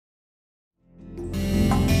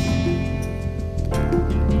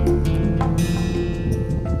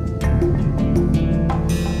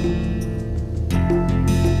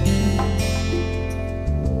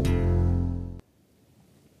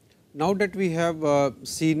Now that we have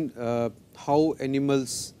seen how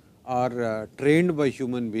animals are trained by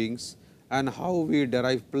human beings and how we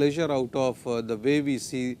derive pleasure out of the way we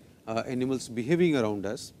see animals behaving around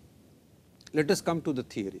us, let us come to the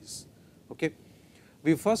theories. Okay.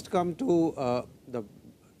 We first come to the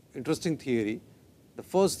interesting theory, the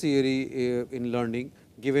first theory in learning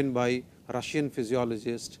given by Russian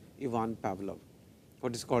physiologist Ivan Pavlov,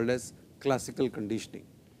 what is called as classical conditioning.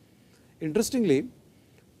 Interestingly,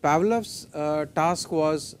 Pavlov's task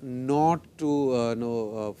was not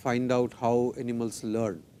to find out how animals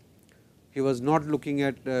learn. He was not looking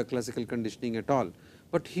at classical conditioning at all,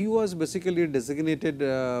 but he was basically designated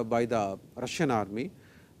by the Russian army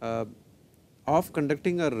of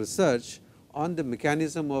conducting a research on the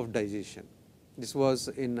mechanism of digestion. This was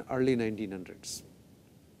in early 1900s.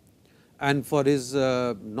 And for his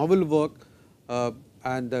novel work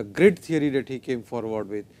and the great theory that he came forward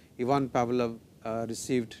with, Ivan Pavlov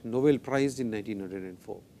received Nobel Prize in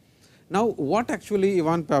 1904. Now, what actually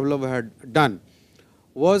Ivan Pavlov had done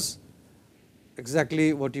was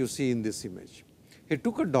exactly what you see in this image. He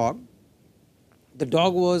took a dog, the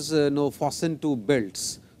dog was fastened to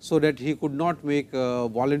belts, so that he could not make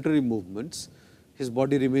voluntary movements, his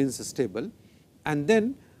body remains stable, and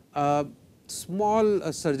then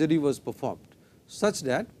small surgery was performed, such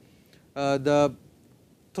that the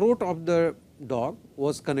throat of the dog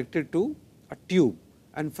was connected to a tube,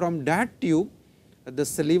 and from that tube the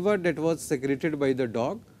saliva that was secreted by the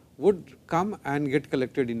dog would come and get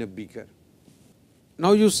collected in a beaker.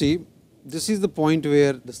 Now, you see, this is the point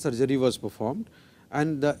where the surgery was performed,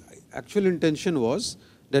 and the actual intention was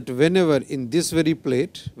that whenever in this very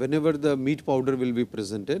plate, whenever the meat powder will be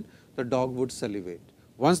presented, the dog would salivate.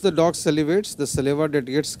 Once the dog salivates, the saliva that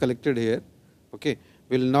gets collected here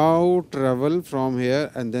will now travel from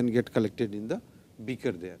here and then get collected in the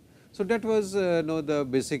beaker there. So, that was the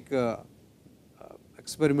basic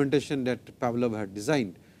experimentation that Pavlov had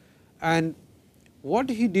designed. And what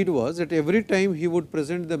he did was that every time he would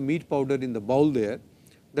present the meat powder in the bowl there,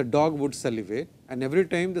 the dog would salivate, and every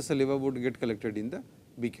time the saliva would get collected in the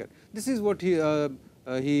beaker. This is what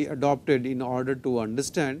he adopted in order to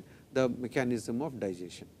understand the mechanism of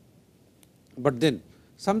digestion. But then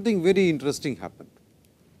something very interesting happened.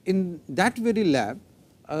 In that very lab,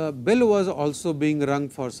 a bell was also being rung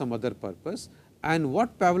for some other purpose, and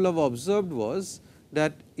what Pavlov observed was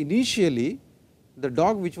that initially the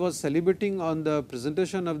dog which was salivating on the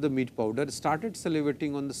presentation of the meat powder started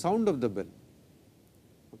salivating on the sound of the bell.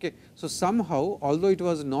 Okay. So, somehow, although it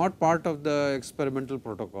was not part of the experimental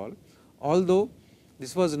protocol, although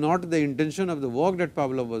this was not the intention of the work that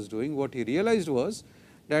Pavlov was doing, what he realized was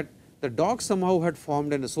that the dog somehow had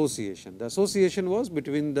formed an association. The association was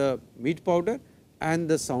between the meat powder and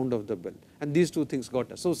the sound of the bell, and these two things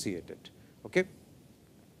got associated. Okay.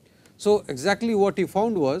 So, exactly what he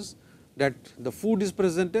found was that the food is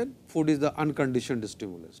presented, food is the unconditioned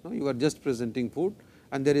stimulus. No? You are just presenting food,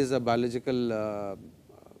 and there is a biological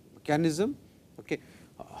mechanism. Okay.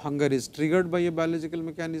 Hunger is triggered by a biological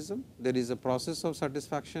mechanism. There is a process of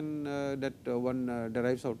satisfaction that one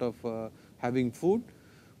derives out of having food,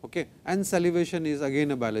 okay. And salivation is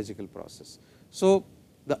again a biological process. So,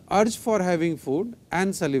 the urge for having food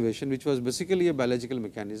and salivation, which was basically a biological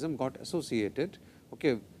mechanism, got associated,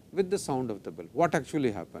 okay, with the sound of the bell. What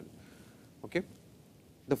actually happened? Okay.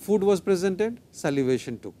 The food was presented,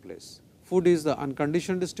 salivation took place. Food is the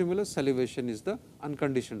unconditioned stimulus, salivation is the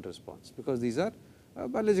unconditioned response, because these are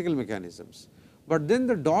biological mechanisms. But then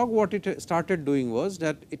the dog, what it started doing was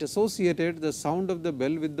that it associated the sound of the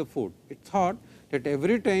bell with the food. It thought that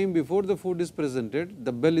every time before the food is presented,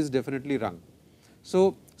 the bell is definitely rung.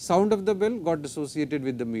 So, sound of the bell got associated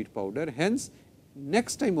with the meat powder. Hence,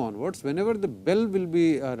 next time onwards, whenever the bell will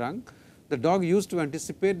be rung, the dog used to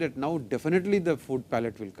anticipate that now definitely the food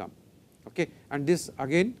palate will come, okay. And this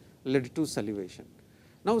again led to salivation.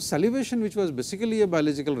 Now, salivation, which was basically a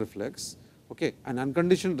biological reflex, okay, an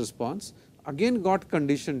unconditioned response, again got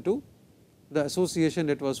conditioned to the association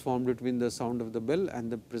that was formed between the sound of the bell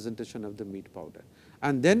and the presentation of the meat powder.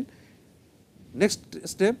 And then next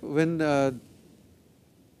step, when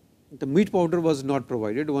the meat powder was not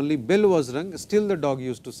provided, only bell was rung, still the dog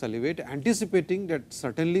used to salivate, anticipating that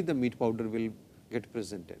certainly the meat powder will get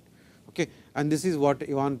presented. Okay. And this is what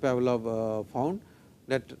Ivan Pavlov found,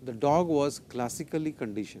 that the dog was classically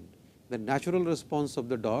conditioned. The natural response of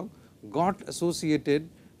the dog got associated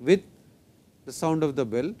with the sound of the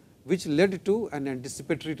bell, which led to an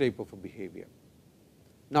anticipatory type of a behavior.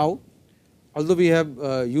 Now, although we have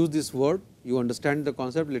used this word, you understand the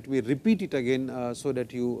concept, let me repeat it again so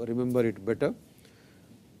that you remember it better.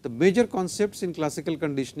 The major concepts in classical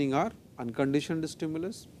conditioning are unconditioned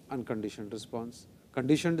stimulus, unconditioned response,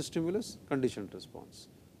 conditioned stimulus, conditioned response.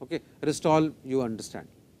 Okay. Rest all you understand.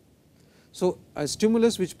 So, a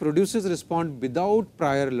stimulus which produces response without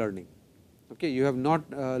prior learning, okay, you have not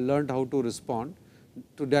learned how to respond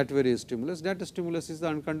to that very stimulus, that stimulus is the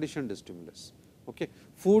unconditioned stimulus. Okay.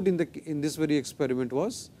 Food in this very experiment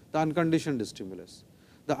was the unconditioned stimulus.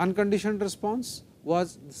 The unconditioned response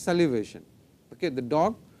was salivation. Okay. The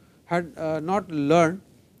dog had not learned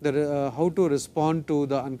how to respond to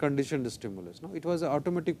the unconditioned stimulus. No, it was an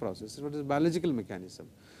automatic process, it was a biological mechanism.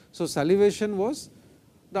 So, salivation was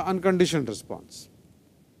the unconditioned response.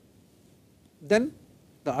 Then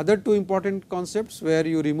the other two important concepts where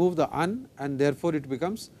you remove the un and therefore, it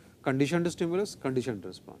becomes conditioned stimulus, conditioned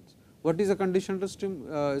response. What is a conditioned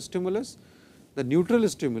stimulus? The neutral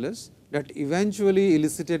stimulus that eventually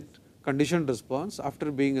elicited conditioned response after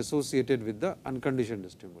being associated with the unconditioned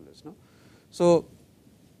stimulus. No? So,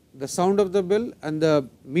 the sound of the bell and the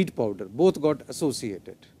meat powder both got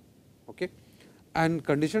associated. Okay. And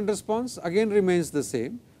conditioned response again remains the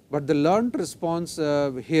same, but the learned response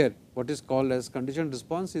here what is called as conditioned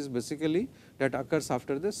response is basically that occurs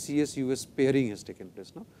after the CS-US pairing has taken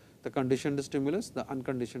place. No? The conditioned stimulus, the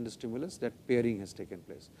unconditioned stimulus, that pairing has taken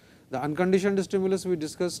place. The unconditioned stimulus we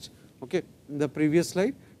discussed, okay, in the previous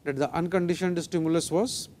slide, that the unconditioned stimulus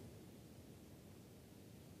was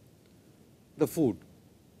the food.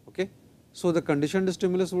 Okay. So, the conditioned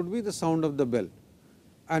stimulus would be the sound of the bell,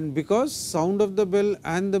 and because sound of the bell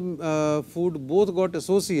and the food both got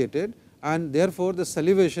associated, and therefore, the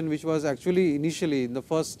salivation which was actually initially in the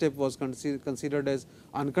first step was considered as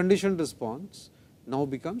unconditioned response, now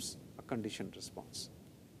becomes a conditioned response.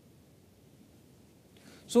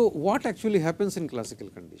 So, what actually happens in classical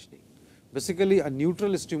conditioning? Basically, a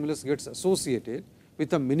neutral stimulus gets associated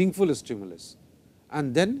with a meaningful stimulus,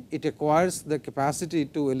 and then it acquires the capacity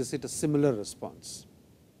to elicit a similar response.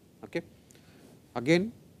 Okay.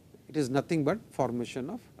 Again, it is nothing but formation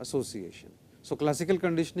of association. So, classical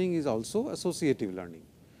conditioning is also associative learning,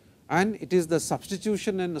 and it is the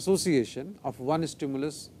substitution and association of one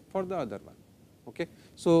stimulus for the other one. Okay.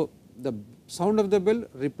 So, the sound of the bell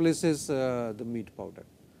replaces the meat powder,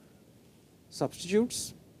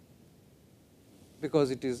 substitutes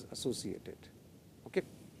because it is associated. Okay.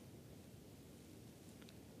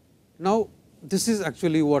 Now, this is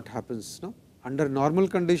actually what happens. No? Under normal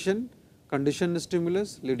condition, conditioned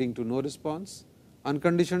stimulus leading to no response,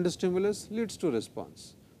 unconditioned stimulus leads to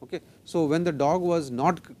response. Okay. So, when the dog was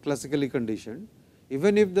not classically conditioned,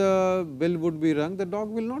 even if the bell would be rung, the dog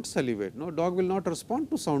will not salivate, no, dog will not respond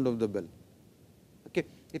to sound of the bell. Okay.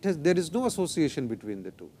 There is no association between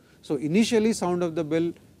the two. So, initially sound of the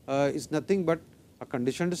bell is nothing but a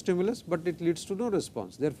conditioned stimulus, but it leads to no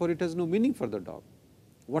response, therefore, it has no meaning for the dog.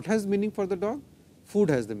 What has meaning for the dog?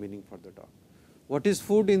 Food has the meaning for the dog. What is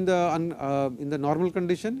food in the normal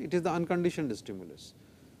condition? It is the unconditioned stimulus.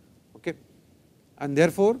 Okay. And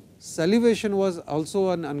therefore, salivation was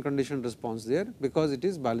also an unconditioned response there, because it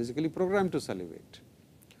is biologically programmed to salivate.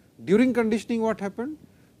 During conditioning, what happened?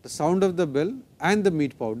 The sound of the bell and the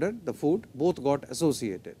meat powder, the food, both got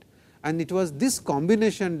associated, and it was this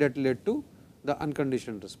combination that led to the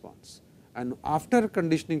unconditioned response. And after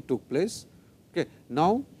conditioning took place, okay,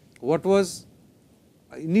 now what was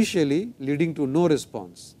initially leading to no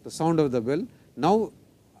response, the sound of the bell, now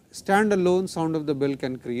standalone sound of the bell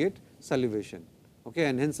can create salivation, okay,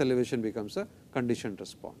 and hence salivation becomes a conditioned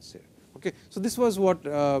response here. Okay. So, this was what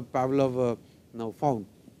Pavlov now found.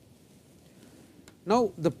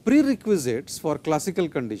 Now, the prerequisites for classical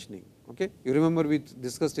conditioning, okay, you remember we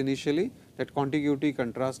discussed initially that contiguity,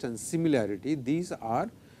 contrast and similarity, these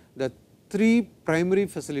are the three primary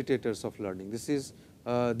facilitators of learning. These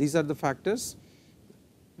are the factors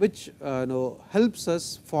which helps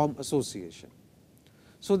us form association.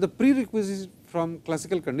 So, the prerequisite from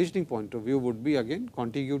classical conditioning point of view would be again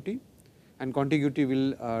contiguity, and contiguity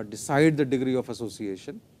will decide the degree of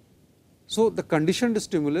association. So, the conditioned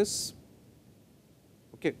stimulus,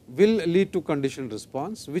 okay, will lead to conditioned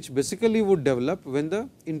response, which basically would develop when the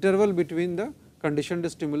interval between the conditioned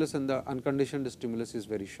stimulus and the unconditioned stimulus is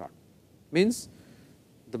very short. Means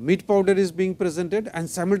the meat powder is being presented and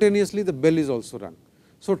simultaneously the bell is also rung.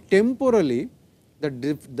 So, temporally the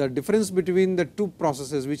difference between the two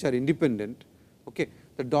processes which are independent, okay,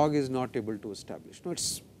 the dog is not able to establish. No, it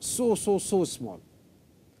is so small.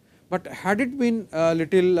 But had it been a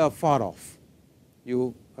little far off,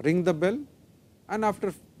 you ring the bell, and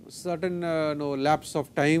after certain lapse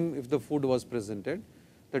of time, if the food was presented,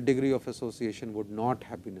 the degree of association would not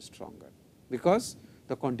have been stronger, because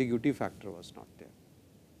the contiguity factor was not there.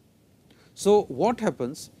 So, what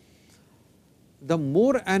happens? the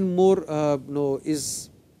more and more is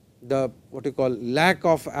the what you call lack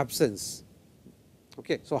of absence.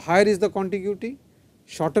 Okay. So, higher is the contiguity,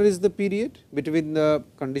 shorter is the period between the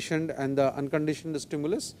conditioned and the unconditioned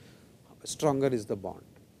stimulus, stronger is the bond.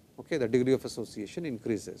 Okay. The degree of association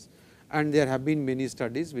increases, and there have been many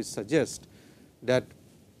studies which suggest that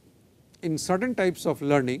in certain types of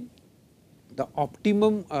learning, the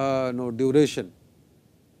optimum duration,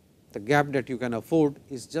 the gap that you can afford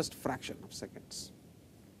is just fraction of seconds.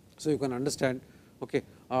 So, you can understand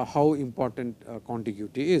how important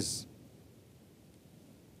contiguity is.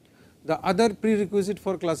 The other prerequisite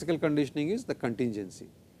for classical conditioning is the contingency.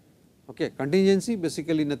 Contingency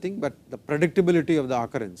basically nothing but the predictability of the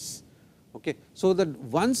occurrence. So, that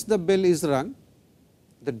once the bell is rung,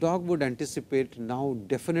 the dog would anticipate now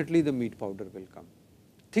definitely the meat powder will come.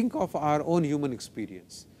 Think of our own human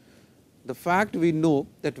experience. The fact we know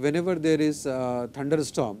that whenever there is a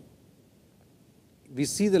thunderstorm, we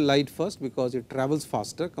see the light first because it travels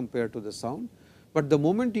faster compared to the sound, but the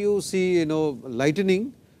moment you see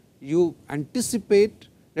lightning, you anticipate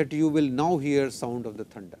that you will now hear sound of the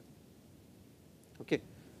thunder.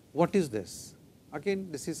 What is this? Again,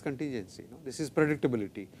 this is contingency, this is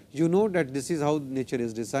predictability. You know that this is how nature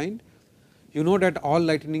is designed. You know that all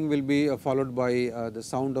lightning will be followed by the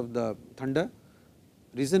sound of the thunder.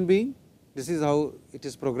 Reason being, this is how it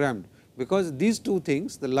is programmed, because these two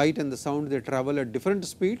things, the light and the sound, they travel at different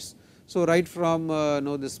speeds. So, right from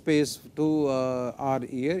the space to our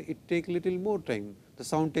ear, it takes little more time. The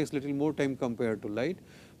sound takes little more time compared to light,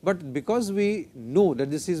 but because we know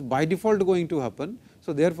that this is by default going to happen.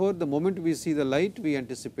 So, therefore, the moment we see the light, we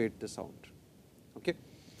anticipate the sound.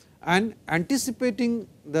 And anticipating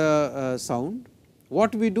the sound,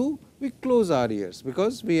 what we do? We close our ears,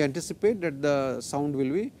 because we anticipate that the sound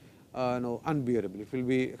will be unbearable, it will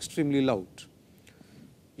be extremely loud.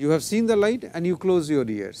 You have seen the light and you close your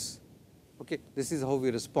ears. This is how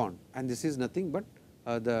we respond, and this is nothing but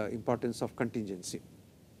the importance of contingency.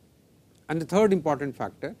 And the third important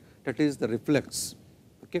factor, that is the reflex.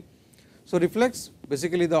 So, reflex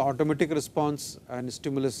basically the automatic response and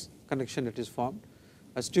stimulus connection that is formed,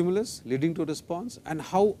 a stimulus leading to response, and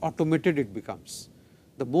how automated it becomes.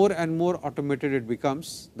 The more and more automated it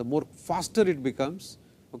becomes, the more faster it becomes,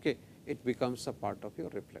 it becomes a part of your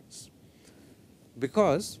reflex.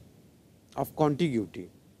 Because of contiguity,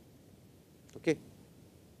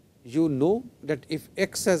 you know that if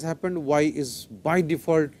X has happened, Y is by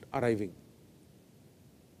default arriving.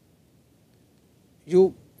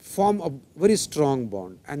 You form a very strong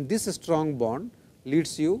bond, and this strong bond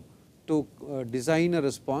leads you to design a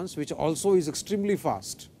response which also is extremely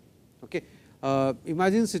fast.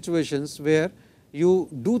 Imagine situations where you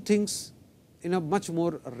do things in a much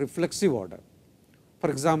more reflexive order.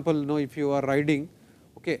 For example, if you are riding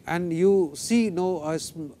and you see a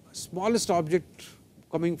smallest object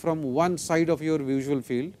coming from one side of your visual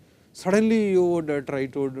field, suddenly you would try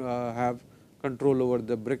to have control over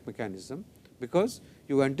the brake mechanism, because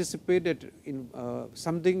you anticipate that in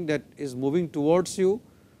something that is moving towards you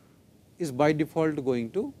is by default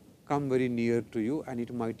going to come very near to you, and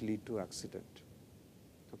it might lead to accident.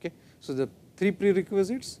 So, the three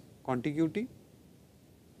prerequisites: contiguity,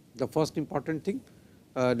 the first important thing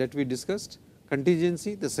that we discussed;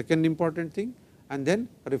 contingency, the second important thing; and then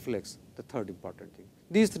reflex, the third important thing.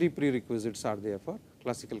 These three prerequisites are there for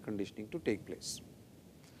classical conditioning to take place.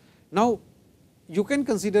 Now, you can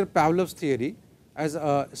consider Pavlov's theory as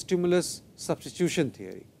a stimulus substitution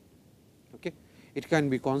theory. It can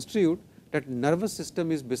be construed that nervous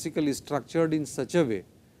system is basically structured in such a way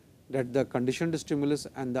that the conditioned stimulus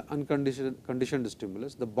and the unconditioned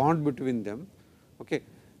stimulus, the bond between them,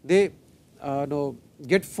 they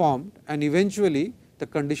get formed, and eventually the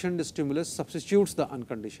conditioned stimulus substitutes the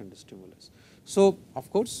unconditioned stimulus. So, of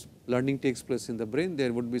course, learning takes place in the brain,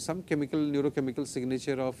 there would be some neurochemical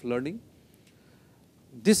signature of learning.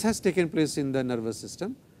 This has taken place in the nervous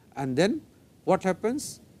system, and then what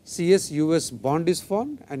happens? CS-US bond is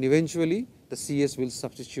formed, and eventually the CS will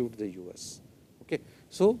substitute the US.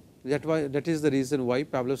 So, that is the reason why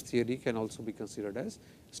Pavlov's theory can also be considered as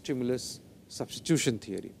stimulus substitution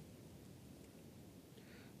theory.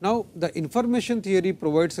 Now, the information theory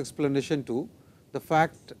provides explanation to the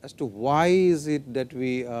fact as to why is it that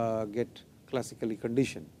we get classically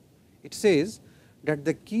conditioned. It says that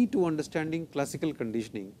the key to understanding classical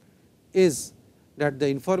conditioning is that the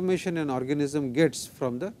information an organism gets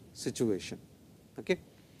from the situation.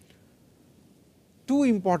 Two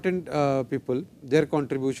important people, their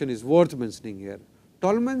contribution is worth mentioning here.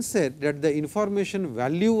 Tolman said that the information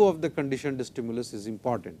value of the conditioned stimulus is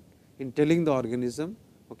important in telling the organism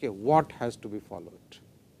what has to be followed.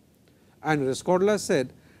 And Rescorla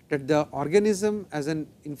said that the organism as an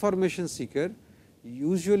information seeker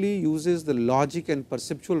usually uses the logic and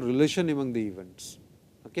perceptual relation among the events,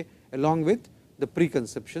 okay, along with the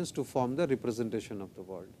preconceptions to form the representation of the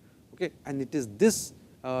world. Okay. And it is this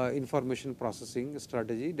information processing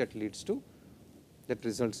strategy that leads to, that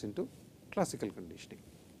results into classical conditioning.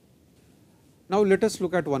 Now, let us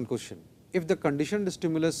look at one question. If the conditioned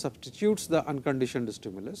stimulus substitutes the unconditioned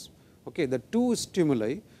stimulus, okay, the two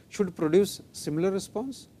stimuli should produce similar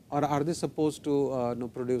response, or are they supposed to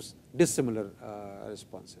produce dissimilar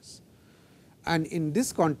responses? And in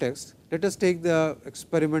this context, let us take the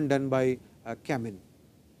experiment done by Kamin.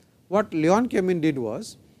 What Leon Kamin did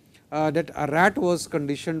was that a rat was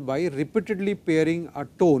conditioned by repeatedly pairing a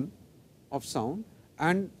tone of sound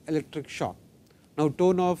and electric shock. Now,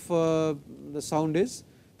 tone of the sound is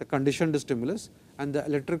the conditioned stimulus and the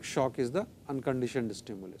electric shock is the unconditioned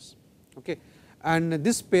stimulus. Okay. And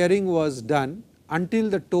this pairing was done until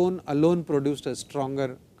the tone alone produced a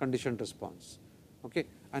stronger conditioned response. Okay.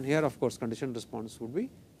 And here of course, conditioned response would be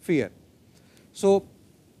fear. So,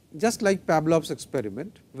 just like Pavlov's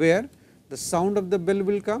experiment, where the sound of the bell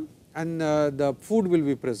will come and the food will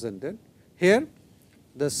be presented, here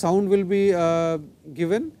the sound will be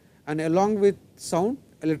given, and along with sound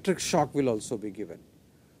electric shock will also be given,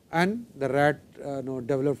 and the rat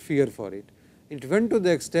developed fear for it. It went to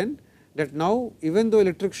the extent that now even though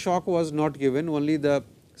electric shock was not given, only the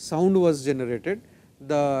sound was generated,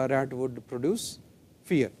 the rat would produce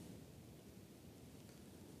fear.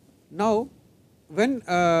 Now, when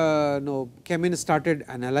Kamin started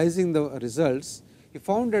analyzing the results, he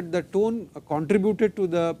found that the tone contributed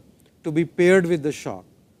to be paired with the shock,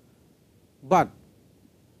 but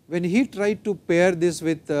when he tried to pair this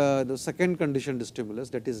with the second conditioned stimulus,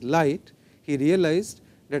 that is light, he realized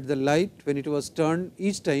that the light, when it was turned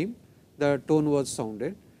each time, the tone was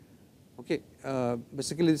sounded. Okay.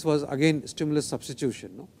 Basically, this was again stimulus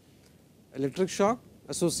substitution. No? Electric shock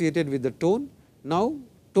associated with the tone. Now,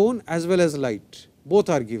 tone as well as light, both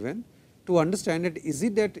are given to understand that is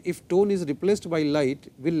it that if tone is replaced by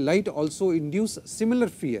light, will light also induce similar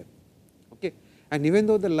fear. Okay. And even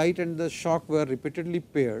though the light and the shock were repeatedly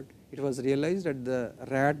paired, it was realized that the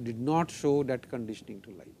rat did not show that conditioning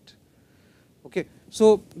to light. Okay.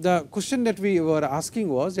 So, the question that we were asking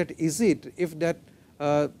was that is it if that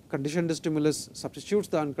conditioned stimulus substitutes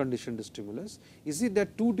the unconditioned stimulus, is it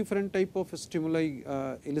that two different type of stimuli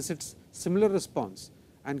elicits similar response,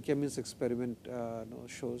 and Kamin's experiment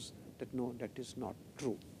shows that no, that is not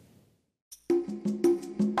true.